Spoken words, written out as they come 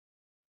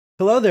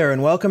Hello there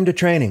and welcome to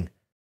training.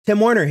 Tim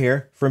Warner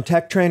here from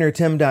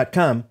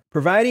techtrainertim.com,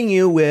 providing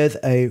you with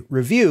a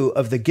review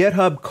of the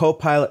GitHub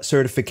Copilot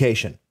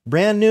Certification.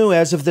 Brand new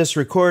as of this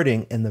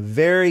recording in the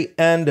very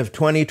end of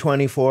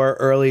 2024,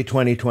 early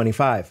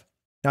 2025.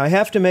 Now I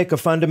have to make a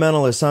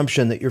fundamental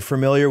assumption that you're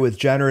familiar with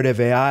generative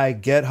AI,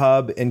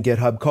 GitHub, and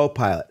GitHub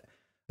Copilot.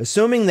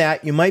 Assuming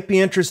that, you might be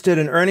interested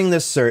in earning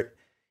this cert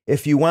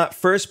if you want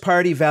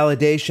first-party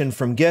validation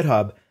from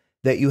GitHub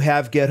that you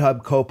have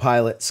GitHub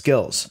Copilot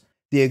skills.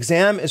 The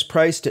exam is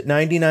priced at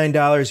 $99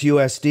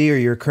 USD or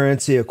your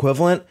currency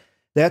equivalent.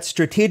 That's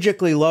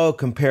strategically low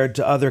compared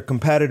to other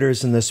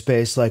competitors in this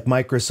space like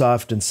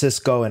Microsoft and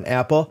Cisco and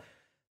Apple.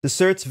 The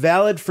cert's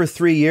valid for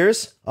 3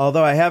 years,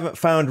 although I haven't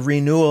found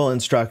renewal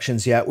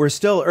instructions yet. We're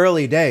still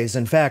early days.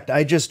 In fact,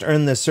 I just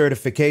earned this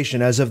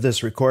certification as of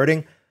this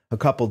recording a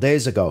couple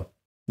days ago.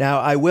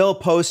 Now, I will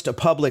post a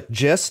public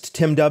gist,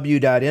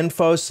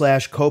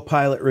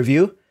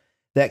 timw.info/copilotreview,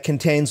 that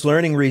contains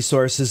learning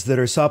resources that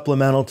are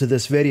supplemental to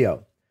this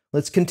video.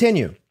 Let's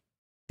continue.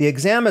 The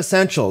exam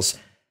essentials.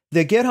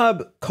 The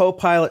GitHub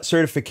Copilot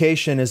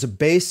certification is a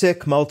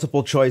basic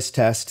multiple choice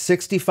test,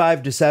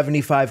 65 to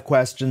 75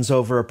 questions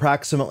over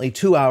approximately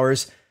 2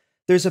 hours.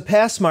 There's a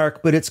pass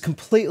mark, but it's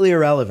completely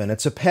irrelevant.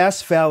 It's a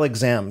pass-fail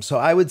exam, so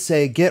I would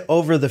say get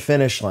over the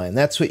finish line.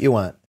 That's what you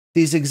want.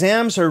 These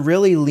exams are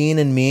really lean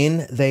and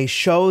mean. They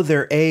show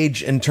their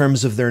age in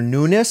terms of their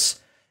newness.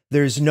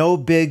 There's no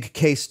big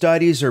case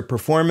studies or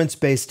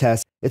performance-based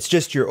tests. It's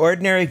just your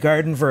ordinary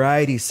garden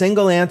variety,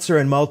 single answer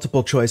and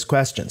multiple choice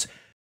questions.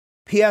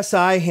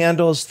 PSI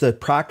handles the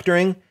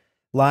proctoring.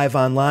 Live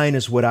Online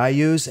is what I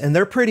use, and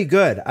they're pretty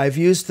good. I've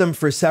used them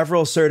for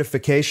several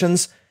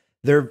certifications.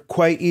 They're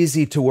quite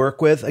easy to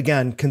work with.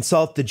 Again,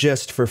 consult the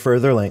gist for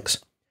further links.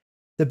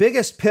 The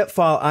biggest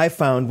pitfall I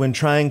found when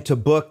trying to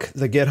book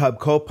the GitHub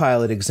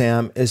Copilot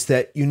exam is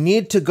that you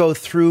need to go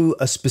through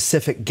a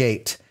specific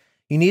gate.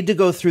 You need to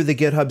go through the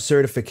GitHub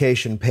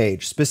certification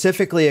page,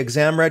 specifically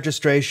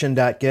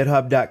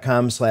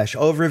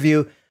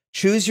examregistration.github.com/overview,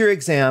 choose your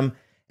exam,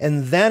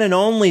 and then and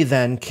only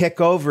then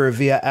kick over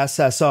via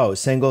SSO,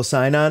 single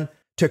sign-on,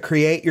 to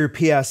create your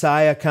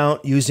PSI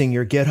account using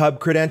your GitHub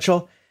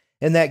credential.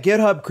 And that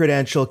GitHub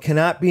credential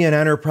cannot be an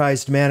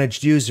enterprise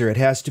managed user. It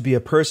has to be a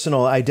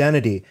personal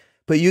identity.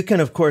 But you can,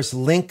 of course,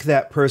 link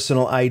that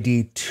personal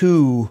ID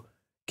to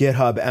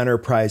GitHub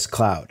Enterprise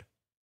Cloud.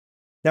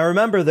 Now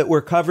remember that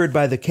we're covered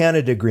by the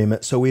Canada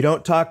Agreement, so we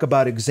don't talk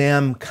about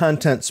exam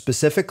content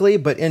specifically,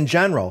 but in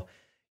general,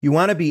 you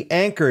want to be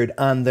anchored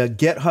on the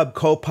GitHub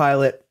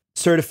Copilot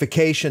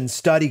Certification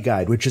Study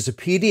Guide, which is a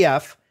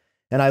PDF,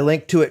 and I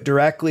link to it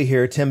directly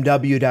here,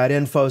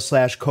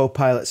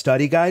 timw.info/Copilot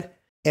Study Guide.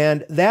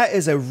 And that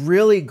is a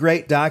really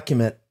great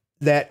document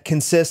that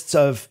consists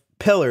of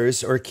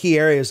pillars or key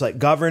areas like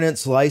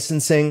governance,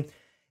 licensing,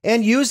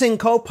 and using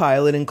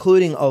Copilot,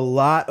 including a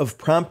lot of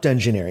prompt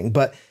engineering.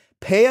 But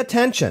pay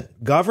attention,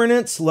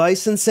 governance,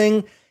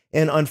 licensing,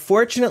 and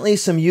unfortunately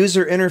some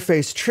user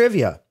interface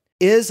trivia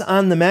is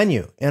on the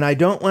menu, and I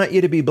don't want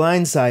you to be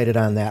blindsided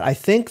on that. I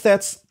think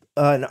that's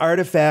an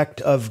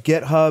artifact of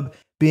GitHub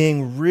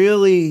being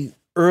really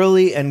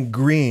early and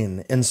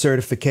green in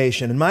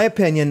certification. In my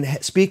opinion,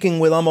 speaking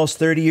with almost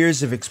 30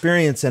 years of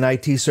experience in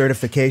IT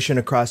certification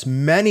across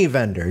many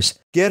vendors,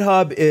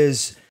 GitHub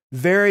is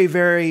very,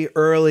 very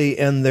early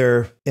in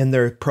their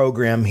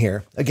program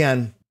here.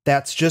 Again,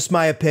 that's just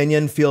my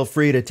opinion. Feel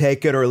free to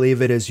take it or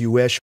leave it as you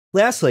wish.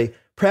 Lastly,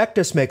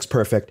 practice makes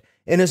perfect.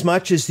 In as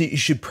much as you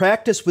should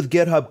practice with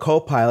GitHub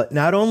Copilot,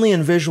 not only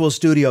in Visual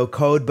Studio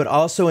Code, but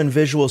also in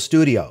Visual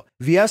Studio.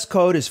 VS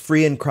Code is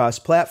free and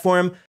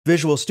cross-platform.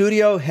 Visual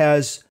Studio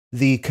has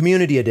the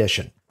Community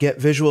Edition. Get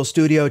Visual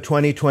Studio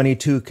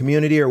 2022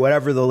 Community or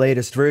whatever the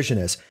latest version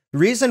is. The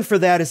reason for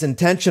that is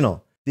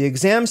intentional. The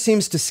exam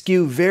seems to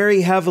skew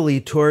very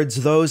heavily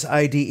towards those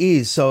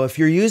IDEs, so if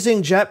you're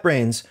using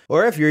JetBrains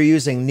or if you're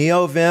using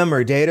NeoVim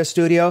or Data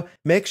Studio,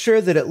 make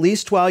sure that at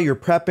least while you're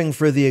prepping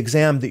for the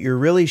exam that you're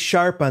really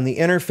sharp on the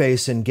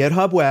interface in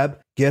GitHub Web,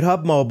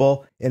 GitHub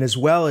Mobile, and as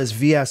well as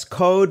VS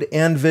Code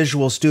and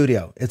Visual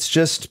Studio. It's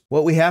just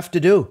what we have to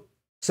do.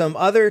 Some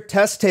other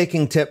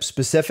test-taking tips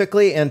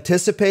specifically: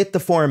 anticipate the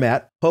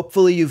format.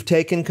 Hopefully you've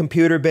taken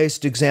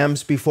computer-based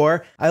exams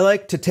before. I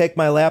like to take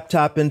my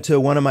laptop into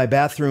one of my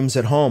bathrooms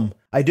at home.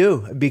 I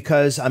do,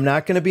 because I'm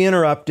not going to be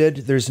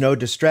interrupted. There's no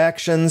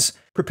distractions.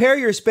 Prepare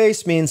your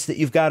space means that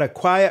you've got a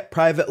quiet,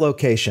 private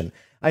location.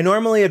 I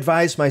normally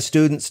advise my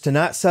students to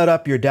not set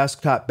up your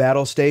desktop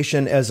battle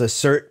station as a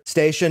cert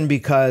station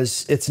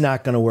because it's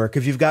not going to work.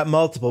 If you've got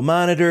multiple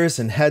monitors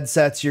and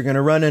headsets, you're going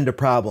to run into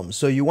problems.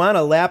 So you want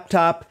a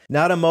laptop,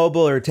 not a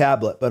mobile or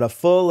tablet, but a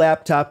full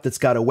laptop that's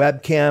got a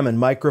webcam and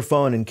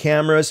microphone and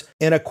cameras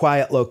in a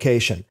quiet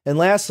location. And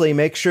lastly,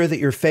 make sure that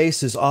your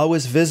face is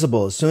always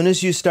visible as soon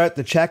as you start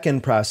the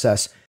check-in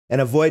process and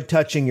avoid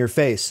touching your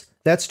face.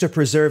 That's to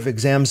preserve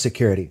exam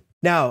security.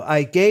 Now,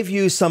 I gave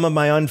you some of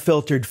my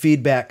unfiltered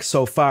feedback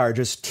so far,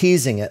 just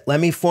teasing it. Let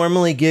me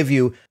formally give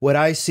you what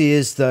I see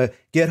as the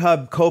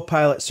GitHub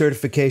Copilot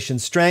Certification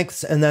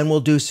strengths, and then we'll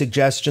do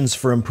suggestions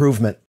for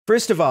improvement.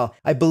 First of all,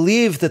 I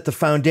believe that the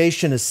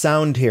foundation is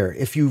sound here.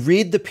 If you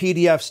read the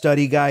PDF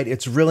study guide,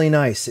 it's really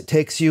nice. It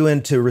takes you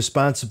into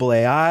responsible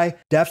AI,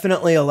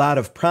 definitely a lot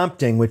of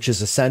prompting, which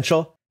is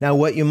essential. Now,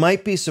 what you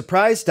might be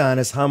surprised on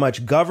is how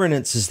much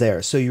governance is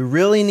there. So you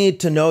really need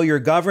to know your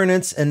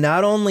governance and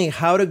not only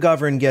how to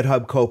govern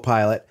GitHub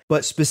Copilot,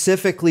 but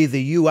specifically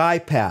the UI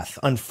path,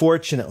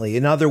 unfortunately.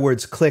 In other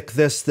words, click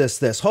this, this,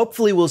 this.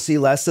 Hopefully we'll see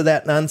less of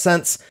that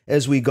nonsense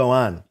as we go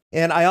on.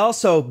 And I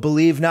also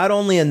believe not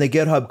only in the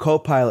GitHub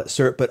Copilot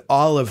cert, but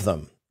all of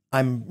them.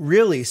 I'm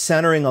really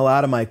centering a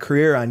lot of my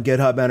career on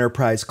GitHub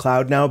Enterprise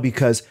Cloud now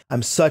because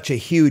I'm such a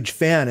huge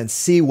fan and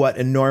see what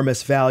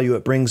enormous value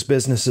it brings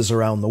businesses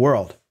around the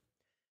world.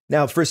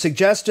 Now, for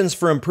suggestions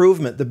for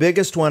improvement, the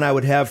biggest one I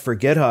would have for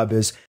GitHub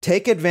is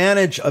take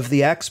advantage of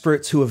the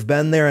experts who have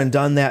been there and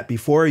done that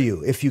before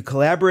you. If you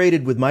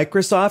collaborated with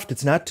Microsoft,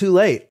 it's not too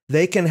late.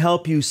 They can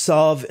help you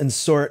solve and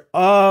sort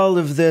all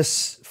of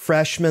this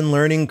freshman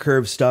learning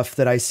curve stuff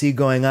that I see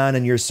going on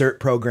in your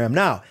cert program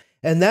now.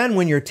 And then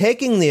when you're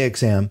taking the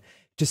exam,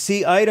 to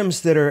see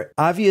items that are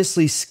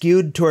obviously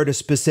skewed toward a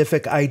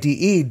specific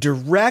IDE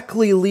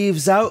directly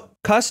leaves out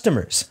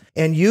customers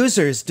and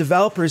users,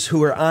 developers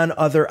who are on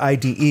other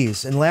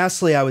IDEs. And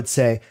lastly, I would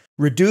say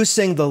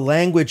reducing the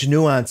language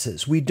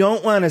nuances. We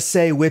don't want to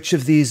say which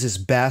of these is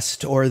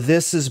best or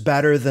this is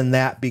better than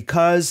that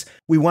because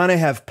we want to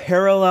have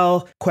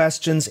parallel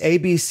questions, A,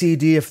 B, C,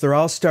 D. If they're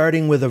all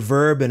starting with a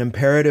verb, an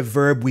imperative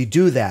verb, we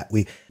do that.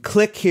 We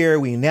click here,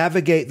 we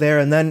navigate there,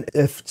 and then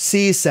if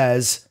C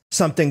says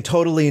something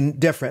totally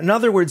different. In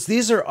other words,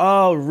 these are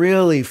all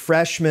really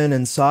freshman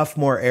and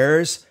sophomore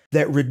errors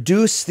that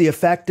reduce the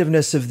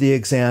effectiveness of the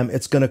exam.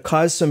 It's going to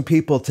cause some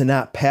people to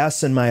not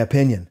pass, in my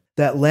opinion.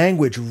 That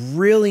language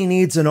really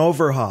needs an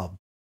overhaul.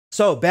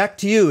 So back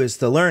to you as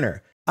the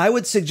learner. I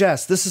would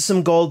suggest this is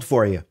some gold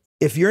for you.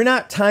 If you're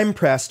not time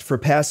pressed for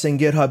passing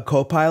GitHub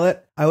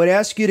Copilot, I would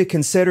ask you to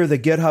consider the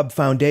GitHub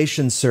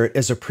Foundation cert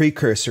as a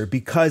precursor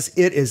because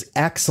it is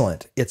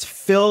excellent. It's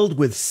filled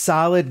with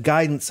solid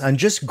guidance on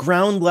just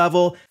ground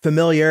level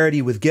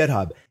familiarity with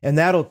GitHub, and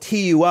that'll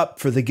tee you up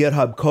for the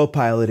GitHub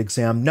Copilot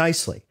exam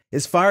nicely.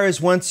 As far as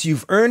once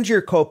you've earned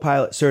your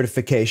Copilot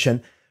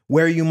certification,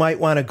 where you might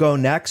want to go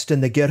next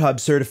in the GitHub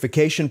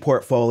certification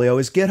portfolio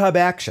is GitHub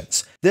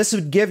Actions. This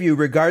would give you,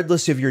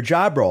 regardless of your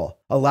job role,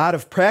 a lot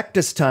of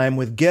practice time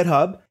with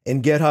GitHub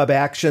and GitHub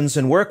Actions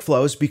and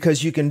workflows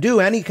because you can do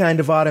any kind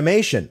of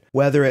automation,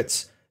 whether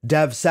it's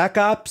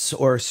DevSecOps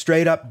or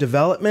straight up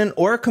development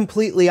or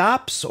completely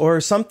ops or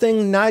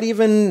something not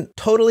even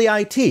totally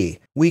IT.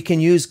 We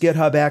can use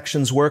GitHub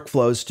Actions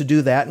workflows to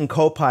do that and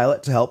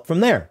Copilot to help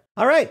from there.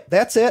 All right,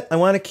 that's it. I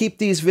want to keep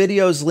these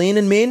videos lean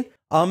and mean.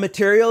 All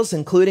materials,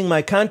 including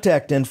my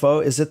contact info,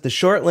 is at the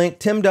short link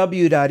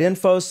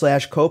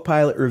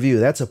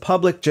timw.info/copilotreview. That's a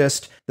public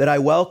gist that I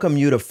welcome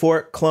you to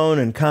fork, clone,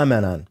 and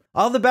comment on.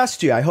 All the best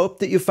to you. I hope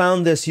that you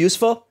found this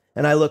useful,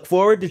 and I look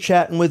forward to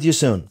chatting with you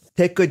soon.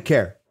 Take good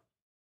care.